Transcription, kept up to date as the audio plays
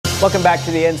Welcome back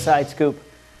to the Inside Scoop.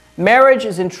 Marriage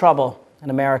is in trouble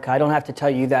in America. I don't have to tell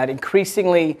you that.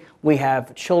 Increasingly, we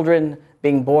have children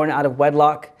being born out of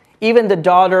wedlock. Even the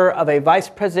daughter of a vice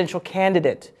presidential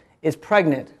candidate is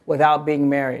pregnant without being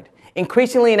married.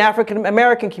 Increasingly in African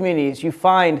American communities, you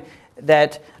find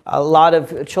that a lot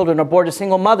of children are born to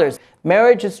single mothers.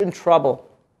 Marriage is in trouble.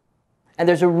 And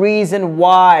there's a reason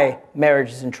why marriage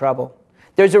is in trouble.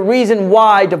 There's a reason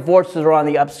why divorces are on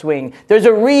the upswing. There's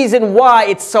a reason why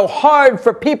it's so hard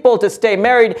for people to stay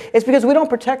married. It's because we don't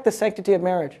protect the sanctity of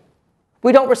marriage.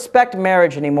 We don't respect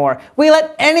marriage anymore. We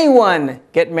let anyone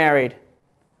get married.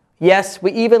 Yes,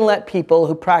 we even let people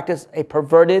who practice a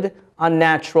perverted,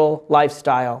 unnatural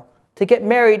lifestyle to get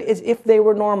married as if they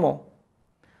were normal.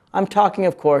 I'm talking,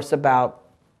 of course, about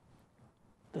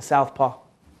the southpaw.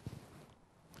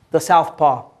 The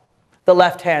southpaw, the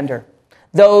left-hander,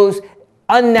 those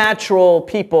unnatural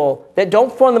people that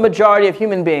don't form the majority of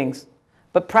human beings,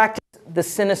 but practice the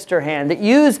sinister hand, that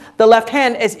use the left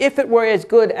hand as if it were as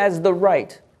good as the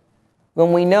right,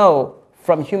 when we know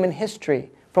from human history,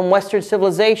 from Western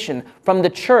civilization, from the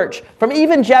church, from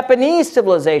even Japanese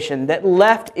civilization, that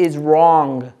left is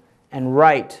wrong and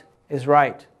right is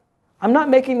right. I'm not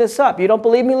making this up. You don't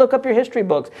believe me? Look up your history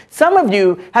books. Some of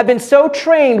you have been so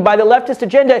trained by the leftist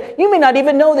agenda, you may not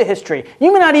even know the history.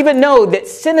 You may not even know that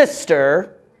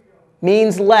sinister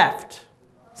means left.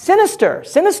 Sinister.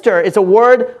 Sinister is a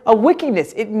word of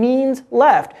wickedness. It means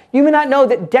left. You may not know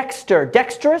that dexter,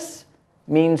 dexterous,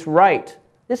 means right.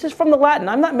 This is from the Latin.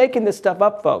 I'm not making this stuff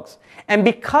up, folks. And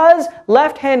because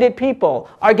left-handed people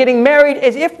are getting married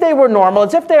as if they were normal,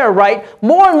 as if they are right,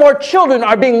 more and more children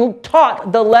are being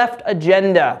taught the left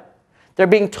agenda. They're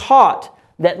being taught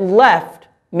that left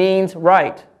means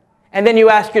right. And then you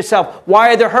ask yourself, why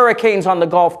are there hurricanes on the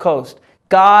Gulf Coast?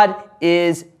 God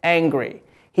is angry.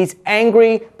 He's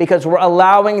angry because we're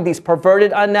allowing these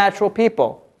perverted, unnatural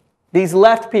people, these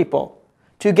left people,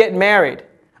 to get married.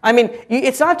 I mean,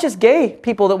 it's not just gay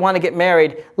people that want to get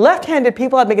married. Left-handed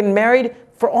people have been getting married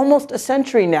for almost a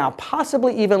century now,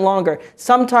 possibly even longer,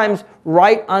 sometimes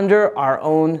right under our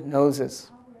own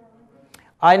noses.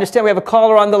 I understand we have a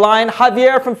caller on the line.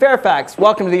 Javier from Fairfax.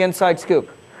 Welcome to the Inside Scoop.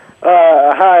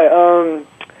 Hi.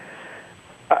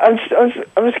 I'm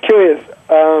just curious.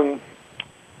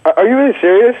 Are you really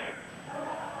serious?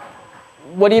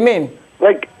 What do you mean?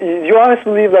 Like, do you honestly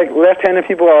believe like left-handed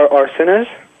people are sinners?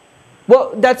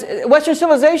 Well, that's Western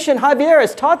civilization. Javier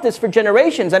has taught this for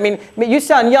generations. I mean, you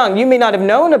sound young. You may not have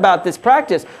known about this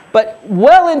practice, but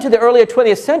well into the earlier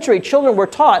 20th century, children were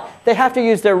taught they have to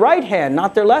use their right hand,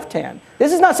 not their left hand.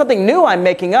 This is not something new I'm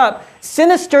making up.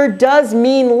 Sinister does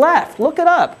mean left. Look it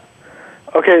up.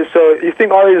 Okay, so you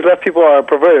think all these left people are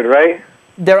perverted, right?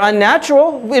 They're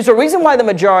unnatural. There's a reason why the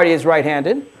majority is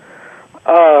right-handed.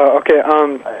 Okay.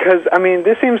 Because I mean,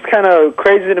 this seems kind of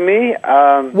crazy to me.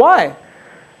 Why?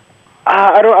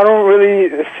 I don't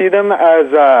really see them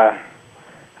as I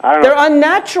don't know. They're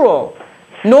unnatural.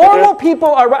 Normal people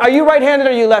are you right-handed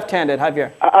or are you left-handed,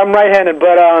 Javier? I'm right-handed,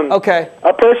 but okay.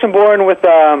 A person born with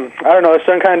I don't know, a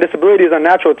certain kind of disability is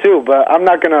unnatural too. But I'm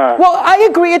not gonna. Well, I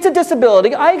agree. It's a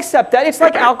disability. I accept that. It's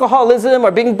like alcoholism or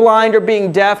being blind or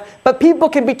being deaf. But people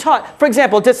can be taught. For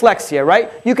example, dyslexia,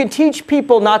 right? You can teach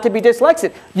people not to be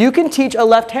dyslexic. You can teach a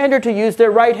left-hander to use their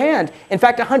right hand. In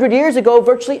fact, 100 years ago,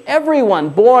 virtually everyone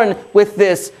born with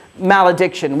this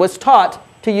malediction was taught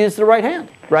to use the right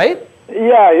hand, right?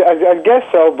 Yeah, I guess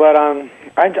so, but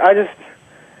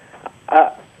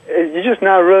you're just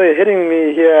not really hitting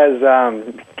me here as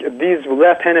these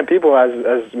left-handed people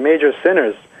as major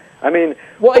sinners. I mean,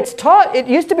 well, it's taught. It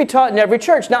used to be taught in every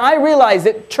church. Now, I realize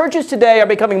that churches today are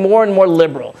becoming more and more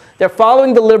liberal. They're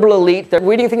following the liberal elite. They're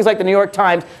reading things like the New York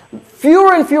Times.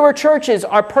 Fewer and fewer churches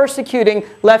are persecuting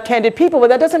left-handed people, but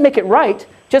that doesn't make it right.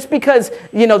 Just because,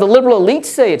 you know, the liberal elites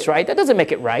say it's right, that doesn't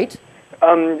make it right.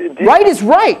 Right is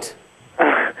right.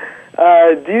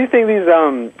 Do you think these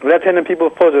left-handed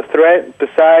people pose a threat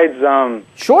besides...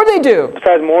 Sure they do.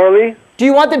 Besides morally? Do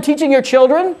you want them teaching your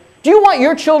children? Do you want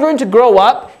your children to grow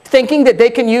up thinking that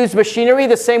they can use machinery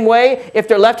the same way if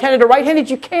they're left-handed or right-handed?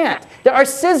 You can't. There are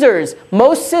scissors.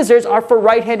 Most scissors are for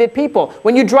right-handed people.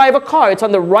 When you drive a car, it's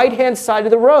on the right-hand side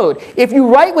of the road. If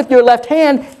you write with your left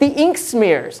hand, the ink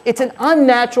smears. It's an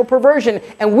unnatural perversion,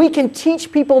 and we can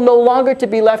teach people no longer to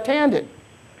be left-handed.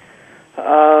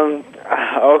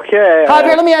 Okay.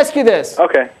 Javier, let me ask you this.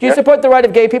 Okay. Do you support the right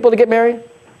of gay people to get married?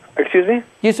 Excuse me?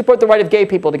 Do you support the right of gay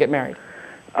people to get married?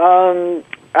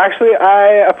 Actually,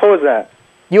 I oppose that.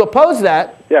 You oppose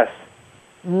that? Yes.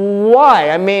 Why?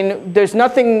 I mean, there's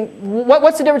nothing...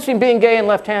 What's the difference between being gay and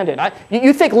left-handed?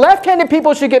 You think left-handed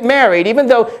people should get married, even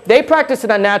though they practice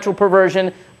an unnatural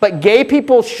perversion, but gay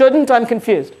people shouldn't? I'm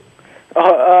confused.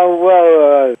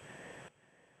 Well,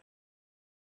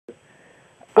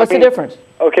 What's the difference?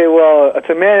 Okay, well, it's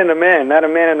a man and a man, not a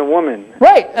man and a woman.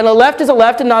 Right, and a left is a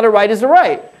left and not a right is a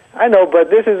right. I know, but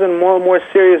this is a more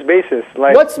serious basis.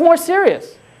 Like, what's more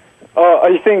serious?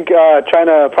 You think trying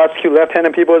to prosecute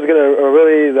left-handed people is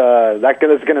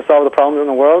gonna solve the problems in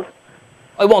the world?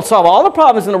 It won't solve all the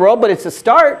problems in the world, but it's a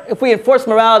start. If we enforce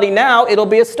morality now, it'll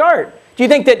be a start. Do you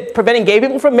think that preventing gay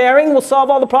people from marrying will solve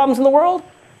all the problems in the world?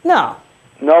 No.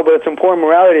 No, but it's an important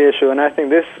morality issue, and I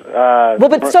think this... well,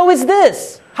 but so is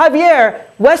this. Javier,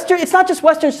 it's not just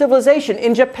Western civilization.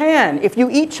 In Japan, if you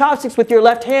eat chopsticks with your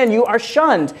left hand, you are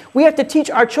shunned. We have to teach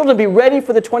our children to be ready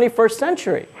for the 21st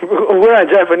century. We're not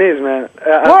Japanese, man.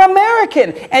 We're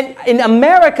American. And in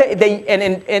America,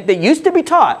 they used to be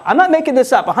taught, I'm not making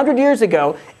this up, 100 years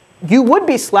ago, you would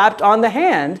be slapped on the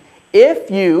hand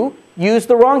if you used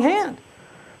the wrong hand.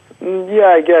 Yeah,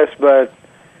 I guess, but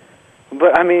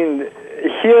I mean,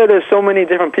 here there's so many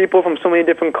different people from so many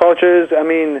different cultures. I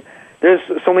mean, there's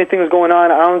so many things going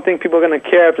on. I don't think people are going to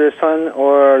care if their son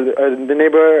or the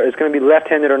neighbor is going to be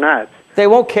left-handed or not. They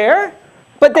won't care?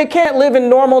 But they can't live in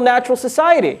normal, natural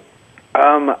society.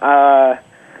 Actually,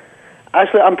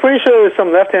 I'm pretty sure there's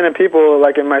some left-handed people,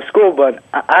 like, in my school, but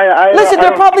Listen,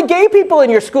 there are probably gay people in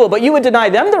your school, but you would deny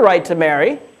them the right to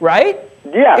marry, right?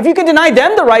 Yeah. If you could deny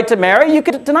them the right to marry, you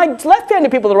could deny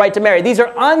left-handed people the right to marry. These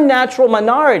are unnatural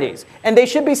minorities, and they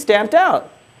should be stamped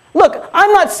out. Look,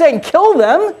 I'm not saying kill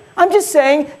them. I'm just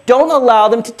saying don't allow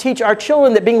them to teach our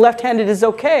children that being left-handed is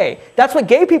okay. That's what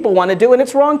gay people want to do, and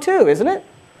it's wrong too, isn't it?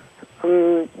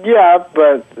 Yeah,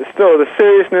 but still, the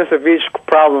seriousness of each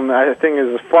problem, I think,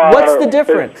 is far... What's the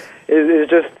difference?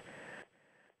 It's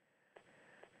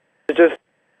just...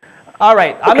 All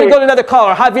right, I'm going to go to another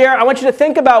caller. Javier, I want you to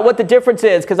think about what the difference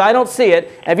is, because I don't see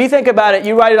it. And if you think about it,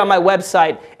 you write it on my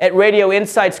website at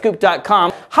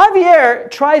radioinsidescoop.com. Javier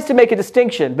tries to make a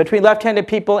distinction between left-handed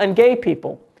people and gay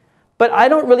people. But I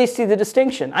don't really see the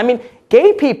distinction. I mean,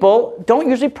 gay people don't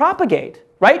usually propagate,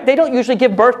 right? They don't usually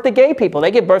give birth to gay people. They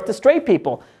give birth to straight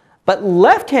people. But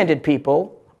left-handed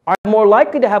people are more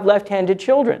likely to have left-handed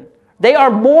children. They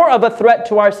are more of a threat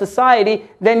to our society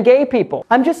than gay people.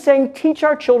 I'm just saying teach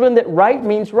our children that right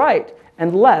means right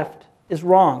and left is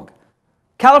wrong.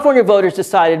 California voters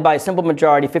decided by a simple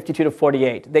majority, 52 to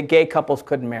 48, that gay couples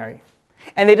couldn't marry.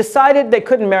 And they decided they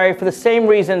couldn't marry for the same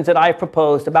reasons that I've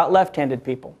proposed about left-handed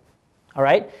people. All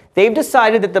right? They've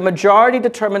decided that the majority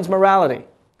determines morality.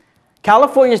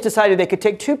 Californians decided they could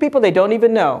take two people they don't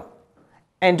even know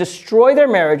and destroy their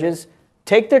marriages,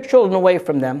 take their children away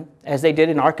from them, as they did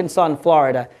in Arkansas and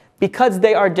Florida, because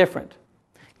they are different.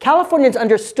 Californians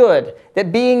understood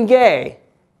that being gay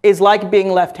is like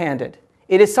being left-handed.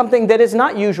 It is something that is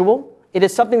not usual. It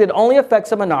is something that only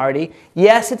affects a minority.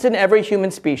 Yes, it's in every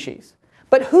human species.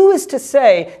 But who is to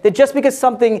say that just because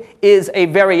something is a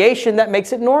variation, that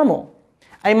makes it normal?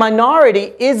 A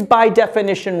minority is by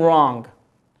definition wrong.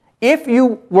 If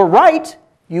you were right,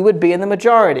 you would be in the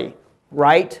majority.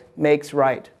 Right makes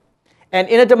right. And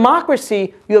in a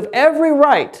democracy, you have every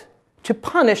right to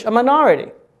punish a minority.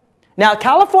 Now,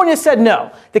 California said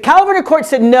no. The California court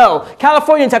said no.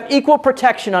 Californians have equal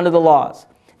protection under the laws.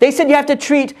 They said you have to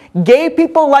treat gay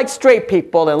people like straight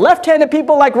people, and left-handed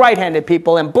people like right-handed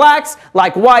people, and blacks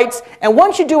like whites. And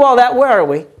once you do all that, where are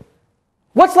we?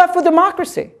 What's left for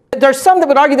democracy? There's some that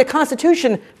would argue the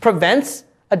Constitution prevents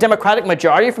a democratic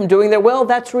majority from doing their will.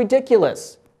 That's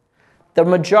ridiculous. The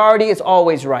majority is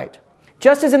always right.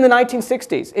 Just as in the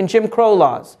 1960s, in Jim Crow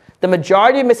laws, the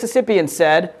majority of Mississippians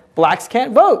said, blacks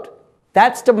can't vote.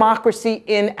 That's democracy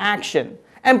in action.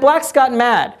 And blacks got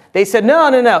mad. They said,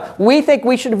 no, we think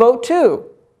we should vote too.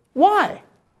 Why?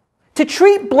 To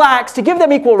treat blacks, to give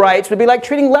them equal rights, would be like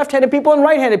treating left-handed people and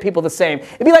right-handed people the same.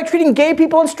 It'd be like treating gay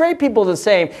people and straight people the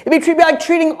same. It'd be like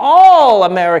treating all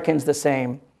Americans the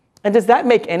same. And does that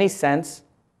make any sense?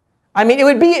 I mean, it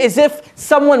would be as if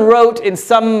someone wrote in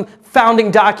some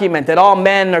founding document that all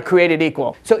men are created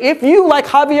equal. So if you, like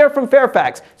Javier from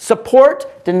Fairfax,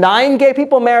 support denying gay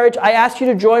people marriage, I ask you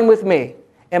to join with me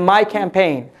in my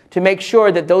campaign to make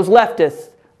sure that those leftists,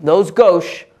 those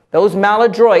gauche, those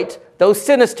maladroit, those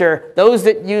sinister, those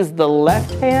that use the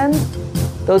left hand,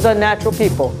 those unnatural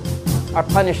people are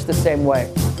punished the same way.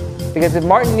 Because as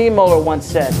Martin Niemöller once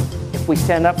said, if we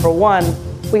stand up for one,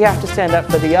 we have to stand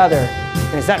up for the other.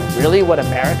 And is that really what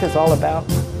America's all about?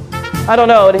 I don't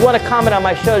know. And if you want to comment on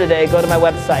my show today, go to my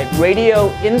website,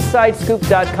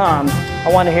 radioinsidescoop.com. I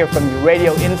want to hear from you,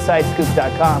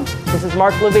 radioinsidescoop.com. This is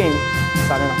Mark Levine,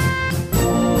 signing off.